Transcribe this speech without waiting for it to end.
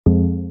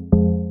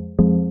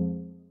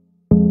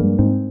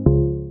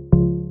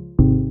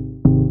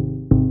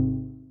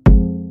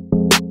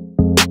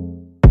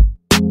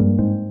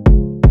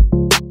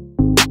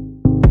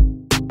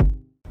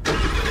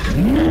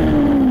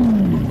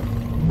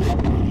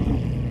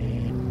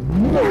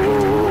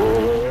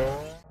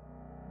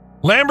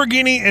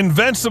Lamborghini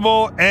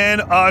Invincible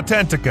and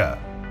Authentica.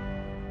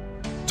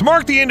 To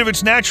mark the end of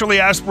its naturally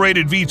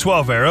aspirated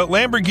V12 era,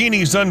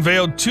 Lamborghini's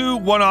unveiled two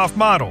one-off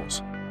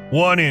models,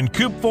 one in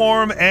coupe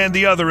form and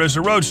the other as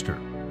a roadster.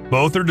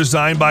 Both are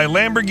designed by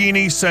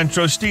Lamborghini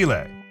Centro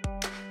Stile.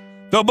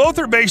 Though both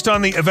are based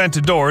on the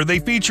Aventador, they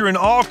feature an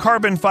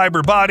all-carbon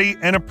fiber body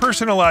and a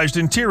personalized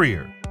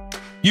interior.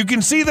 You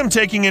can see them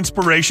taking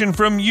inspiration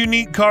from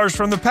unique cars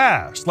from the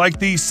past, like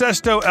the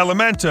Sesto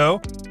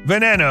Elemento,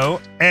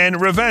 Veneno, and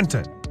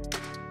Reventon.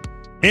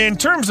 In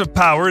terms of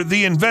power,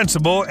 the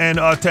Invincible and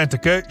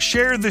Authentica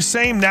share the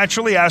same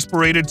naturally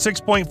aspirated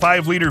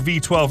 6.5-liter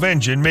V12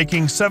 engine,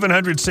 making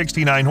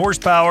 769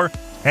 horsepower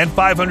and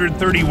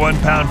 531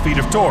 pound-feet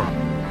of torque.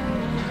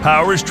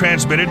 Power is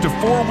transmitted to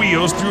four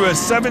wheels through a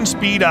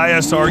 7-speed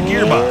ISR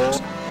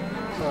gearbox.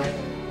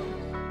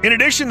 In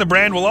addition, the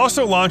brand will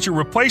also launch a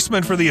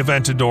replacement for the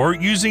Aventador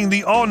using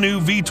the all-new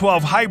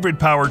V12 hybrid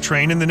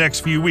powertrain in the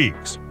next few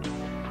weeks.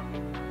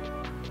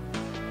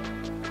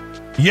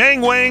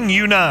 Yangwang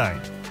U9.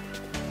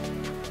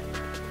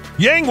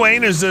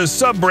 Yangwang is a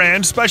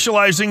sub-brand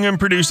specializing in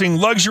producing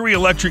luxury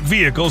electric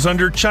vehicles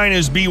under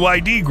China's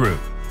BYD group.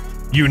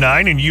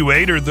 U9 and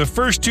U8 are the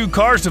first two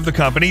cars of the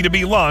company to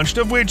be launched,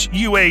 of which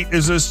U8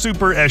 is a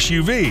super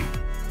SUV.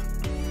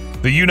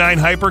 The U9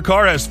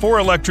 Hypercar has four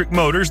electric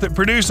motors that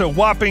produce a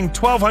whopping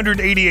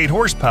 1,288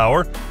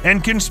 horsepower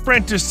and can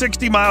sprint to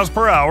 60 miles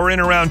per hour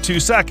in around 2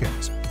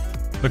 seconds.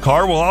 The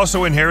car will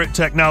also inherit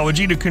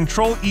technology to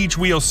control each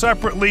wheel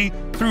separately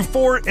through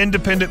four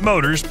independent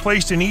motors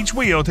placed in each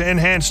wheel to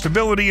enhance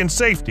stability and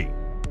safety.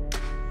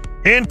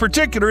 In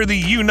particular,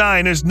 the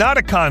U9 is not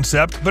a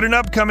concept but an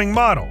upcoming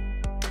model.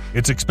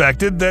 It's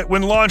expected that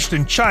when launched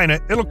in China,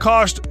 it'll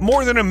cost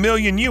more than 1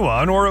 million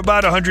yuan, or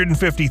about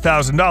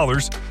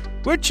 $150,000,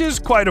 which is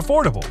quite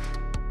affordable.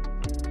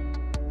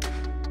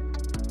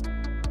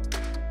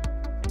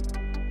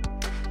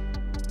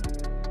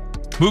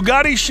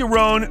 Bugatti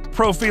Chiron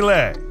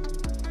Profile.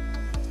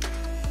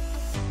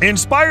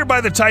 Inspired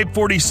by the Type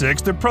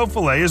 46, the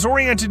Profile is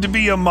oriented to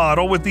be a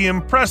model with the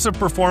impressive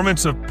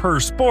performance of Pur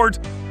Sport,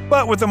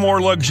 but with a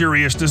more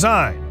luxurious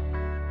design.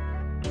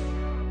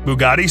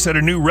 Bugatti set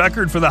a new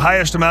record for the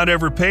highest amount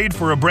ever paid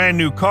for a brand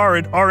new car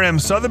at RM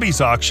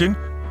Sotheby's auction.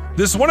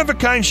 This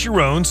one-of-a-kind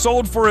Chiron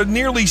sold for a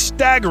nearly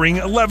staggering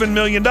 $11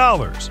 million.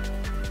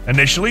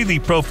 Initially, the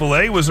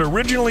Profile was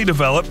originally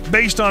developed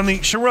based on the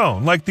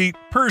Chiron, like the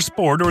Pur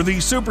Sport or the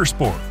Super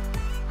Sport.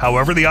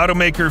 However, the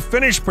automaker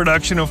finished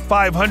production of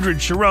 500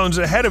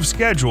 Chirons ahead of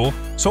schedule,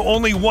 so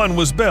only one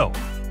was built.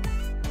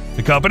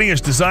 The company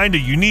has designed a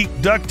unique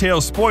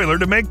ducktail spoiler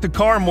to make the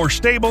car more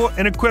stable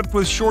and equipped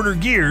with shorter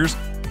gears,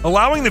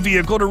 allowing the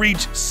vehicle to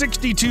reach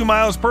 62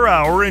 miles per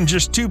hour in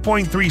just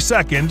 2.3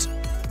 seconds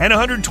and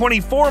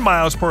 124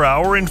 miles per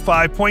hour in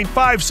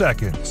 5.5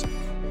 seconds.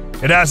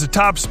 It has a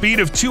top speed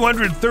of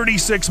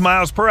 236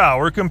 miles per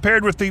hour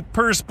compared with the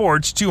Pur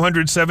Sport's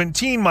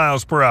 217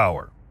 miles per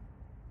hour.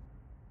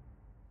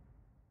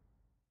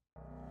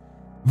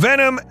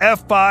 Venom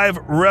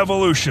F5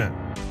 Revolution.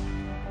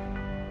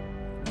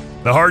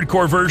 The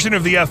hardcore version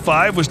of the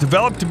F5 was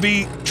developed to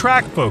be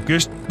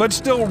track-focused but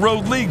still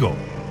road-legal.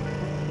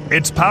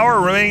 Its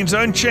power remains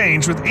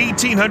unchanged with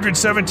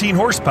 1,817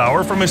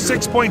 horsepower from a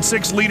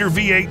 6.6-liter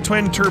V8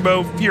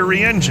 twin-turbo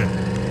Fury engine.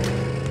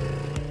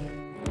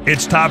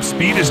 Its top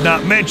speed is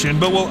not mentioned,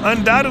 but will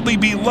undoubtedly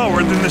be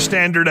lower than the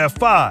standard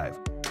F5.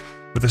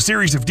 With a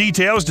series of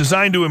details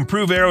designed to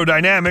improve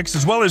aerodynamics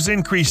as well as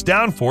increase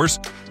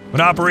downforce, when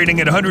operating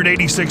at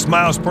 186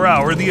 miles per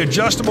hour, the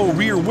adjustable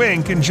rear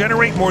wing can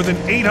generate more than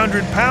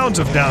 800 pounds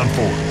of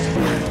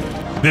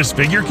downforce. This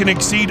figure can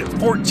exceed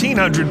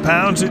 1,400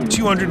 pounds at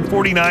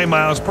 249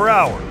 miles per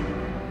hour.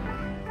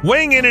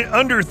 Weighing in at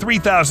under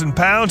 3,000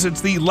 pounds,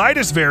 it's the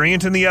lightest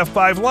variant in the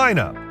F5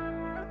 lineup.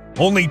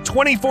 Only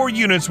 24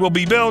 units will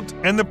be built,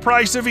 and the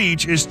price of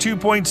each is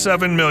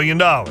 $2.7 million.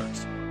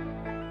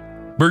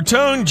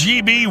 Bertone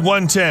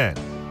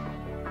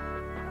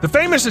GB110. The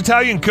famous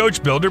Italian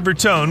coach builder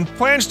Bertone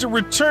plans to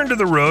return to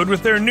the road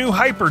with their new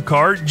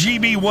hypercar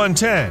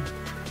GB110.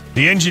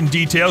 The engine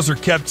details are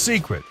kept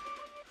secret.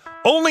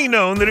 Only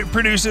known that it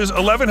produces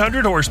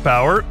 1,100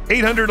 horsepower,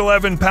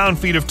 811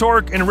 pound-feet of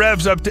torque, and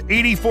revs up to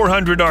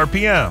 8,400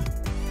 RPM.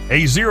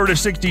 A 0 to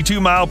 62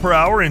 mile per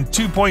hour in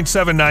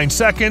 2.79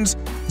 seconds,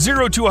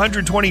 0 to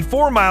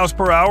 124 miles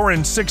per hour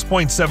in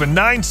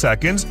 6.79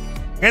 seconds,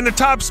 and the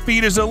top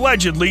speed is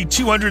allegedly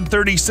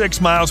 236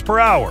 miles per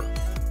hour.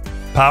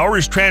 Power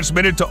is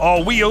transmitted to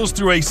all wheels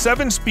through a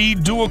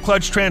 7-speed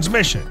dual-clutch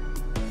transmission.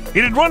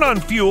 It'd run on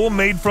fuel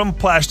made from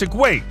plastic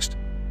waste.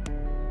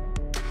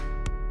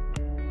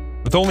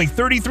 With only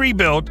 33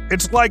 built,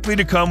 it's likely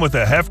to come with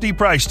a hefty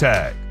price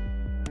tag.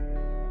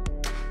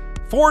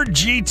 Ford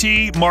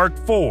GT Mark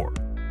IV.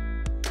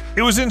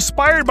 It was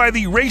inspired by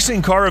the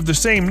racing car of the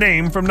same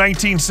name from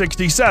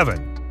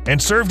 1967 and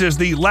served as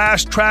the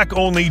last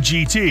track-only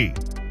GT.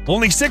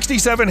 Only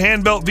 67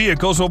 hand-built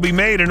vehicles will be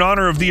made in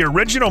honor of the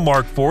original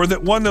Mark IV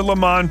that won the Le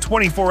Mans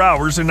 24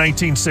 Hours in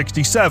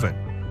 1967.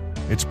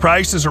 Its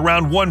price is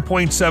around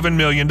 $1.7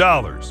 million.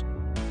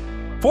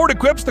 Ford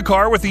equips the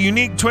car with a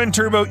unique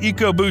twin-turbo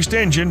EcoBoost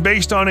engine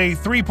based on a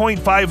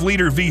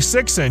 3.5-liter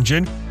V6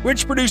 engine,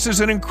 which produces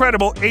an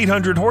incredible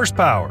 800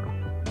 horsepower.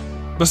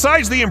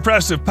 Besides the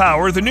impressive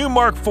power, the new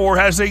Mark IV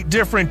has a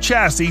different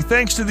chassis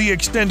thanks to the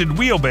extended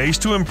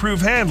wheelbase to improve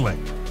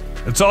handling.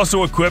 It's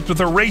also equipped with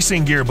a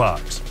racing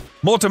gearbox,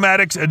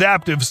 Multimatic's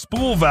adaptive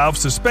spool valve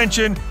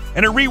suspension,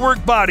 and a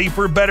reworked body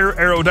for better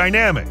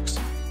aerodynamics.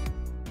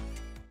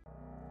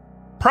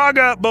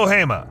 Praga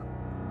Bohema.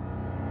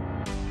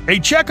 A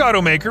Czech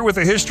automaker with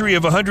a history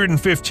of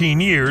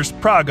 115 years,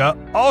 Praga,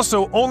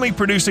 also only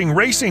producing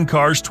racing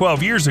cars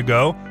 12 years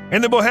ago,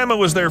 and the Bohema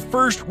was their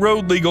first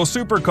road-legal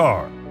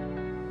supercar.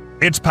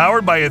 It's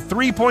powered by a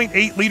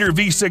 3.8-liter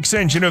V6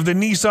 engine of the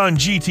Nissan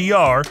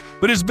GT-R,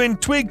 but has been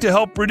tweaked to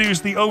help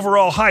reduce the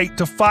overall height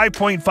to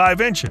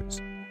 5.5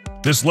 inches.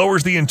 This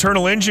lowers the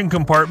internal engine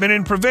compartment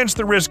and prevents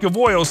the risk of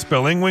oil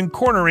spilling when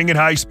cornering at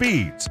high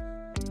speeds.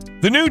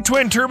 The new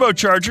twin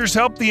turbochargers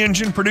help the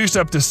engine produce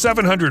up to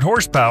 700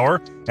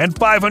 horsepower and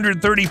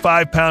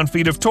 535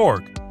 pound-feet of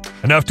torque,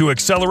 enough to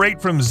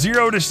accelerate from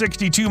 0 to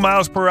 62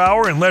 miles per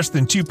hour in less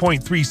than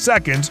 2.3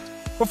 seconds,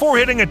 before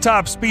hitting a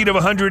top speed of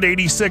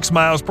 186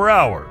 miles per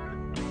hour.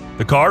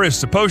 The car is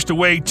supposed to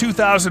weigh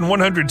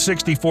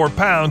 2,164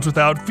 pounds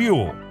without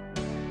fuel.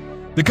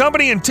 The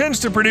company intends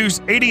to produce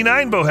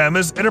 89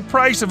 Bohemas at a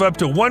price of up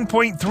to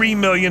 $1.3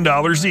 million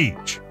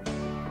each.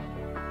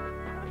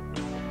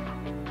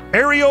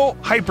 Ariel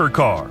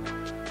Hypercar.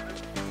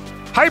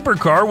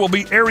 Hypercar will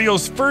be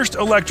Ariel's first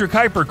electric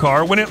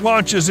hypercar when it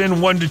launches in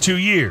 1 to 2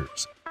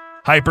 years.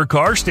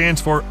 Hypercar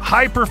stands for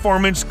High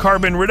Performance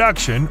Carbon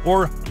Reduction,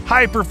 or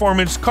High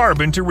Performance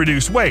Carbon to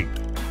Reduce Weight.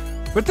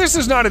 But this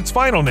is not its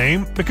final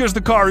name because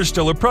the car is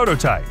still a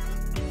prototype.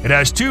 It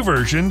has 2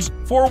 versions,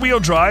 4-wheel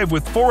drive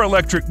with 4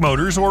 electric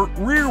motors or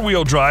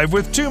rear-wheel drive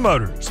with 2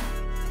 motors.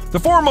 The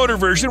 4-motor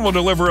version will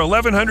deliver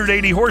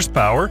 1,180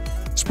 horsepower,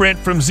 sprint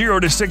from 0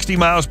 to 60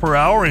 miles per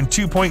hour in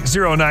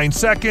 2.09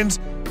 seconds,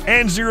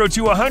 and 0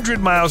 to 100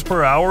 miles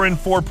per hour in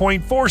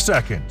 4.4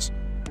 seconds.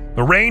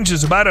 The range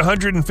is about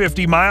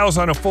 150 miles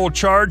on a full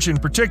charge in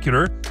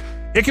particular.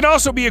 It can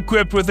also be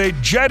equipped with a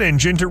jet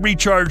engine to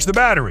recharge the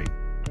battery.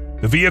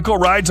 The vehicle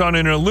rides on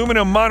an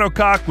aluminum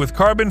monocoque with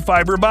carbon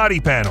fiber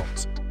body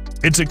panels.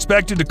 It's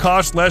expected to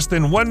cost less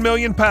than £1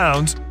 million,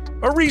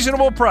 a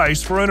reasonable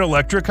price for an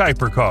electric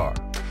hypercar.